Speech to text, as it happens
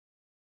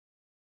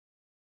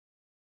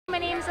My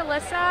name's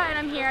Alyssa and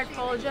I'm here at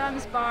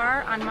FULGUM'S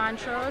bar on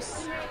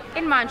Montrose,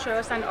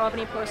 on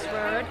Albany Post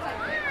Road.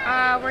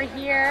 We're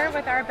here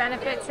with our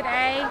benefit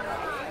today,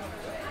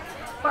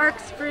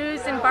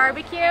 Brews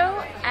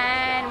BBQ,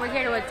 and we're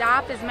here to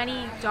adopt as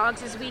many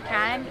dogs as we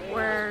can.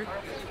 We're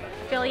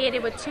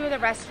affiliated with two of the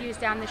rescues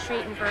down the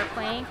street in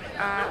Verplank,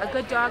 a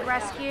Good Dog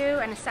Rescue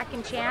and a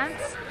Second Chance.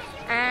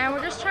 And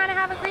we're just trying to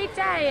have a great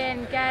day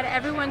and get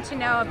everyone to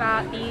know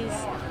about these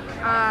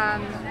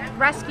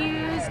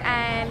rescues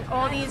and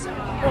all these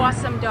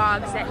awesome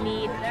dogs that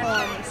need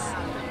homes.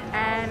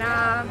 And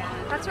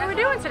that's what we're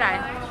doing today.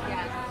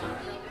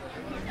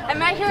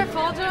 I'm out here at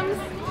FULGUM'S.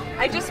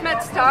 I just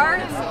met Star.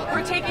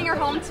 We're taking her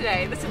home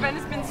today. This event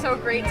has been so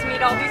great to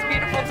meet all these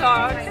beautiful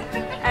dogs,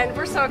 and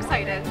we're so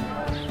excited.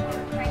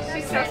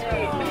 She's so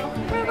sweet.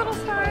 My little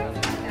Star.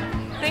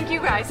 Thank you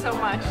guys so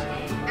much.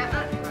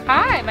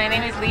 Hi, my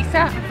name is Lisa.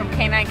 I'm from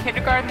Canine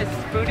Kindergarten. This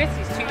is Brutus.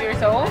 He's 2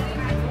 years old.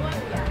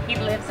 He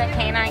lives at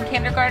Canine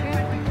Kindergarten,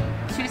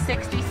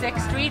 266th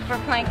Street,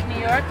 Verplank, New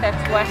York.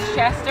 That's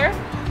Westchester.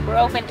 We're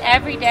open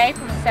every day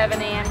from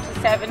 7 a.m. to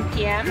 7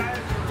 p.m.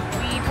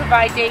 We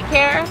provide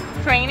daycare,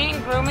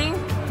 training, grooming,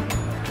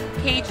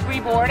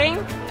 cage-free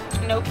boarding,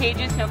 no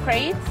cages, no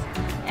crates,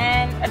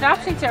 and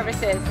adoption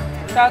services.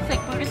 Dogs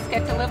like Brutus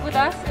get to live with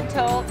us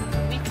until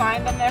we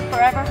find them their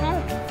forever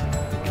home.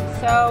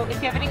 So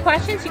if you have any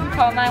questions, you can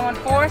call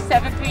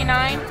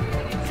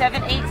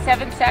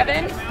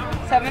 914-739-7877,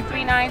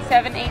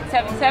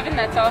 739-7877.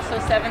 That's also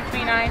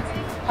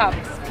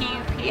 739-PUPS,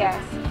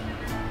 P-U-P-S.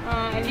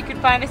 And you can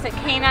find us at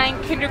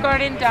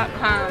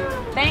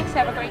caninekindergarten.com. Thanks,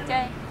 have a great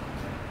day.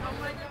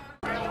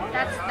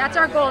 That's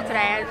our goal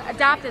today,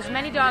 adopt as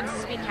many dogs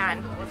as we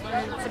can.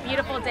 It's a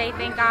beautiful day,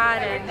 thank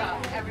God, and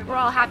we're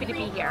all happy to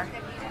be here.